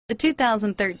The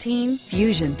 2013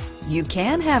 Fusion. You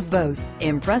can have both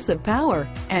impressive power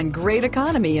and great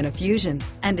economy in a Fusion,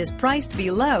 and is priced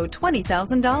below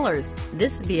 $20,000.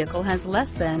 This vehicle has less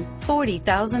than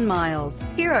 40,000 miles.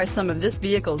 Here are some of this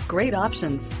vehicle's great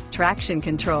options: traction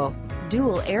control,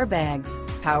 dual airbags,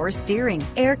 power steering,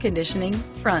 air conditioning,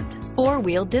 front,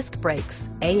 four-wheel disc brakes,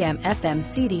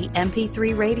 AM/FM CD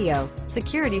MP3 radio,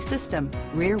 security system,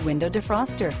 rear window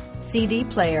defroster, CD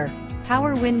player,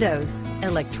 power windows,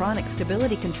 electronic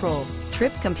stability control,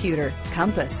 trip computer,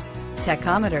 compass,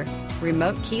 tachometer,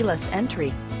 remote keyless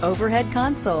entry, overhead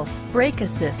console, brake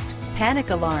assist,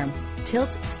 panic alarm, tilt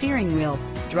steering wheel,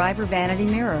 driver vanity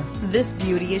mirror. This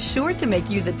beauty is sure to make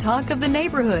you the talk of the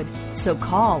neighborhood. So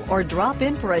call or drop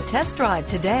in for a test drive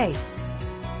today.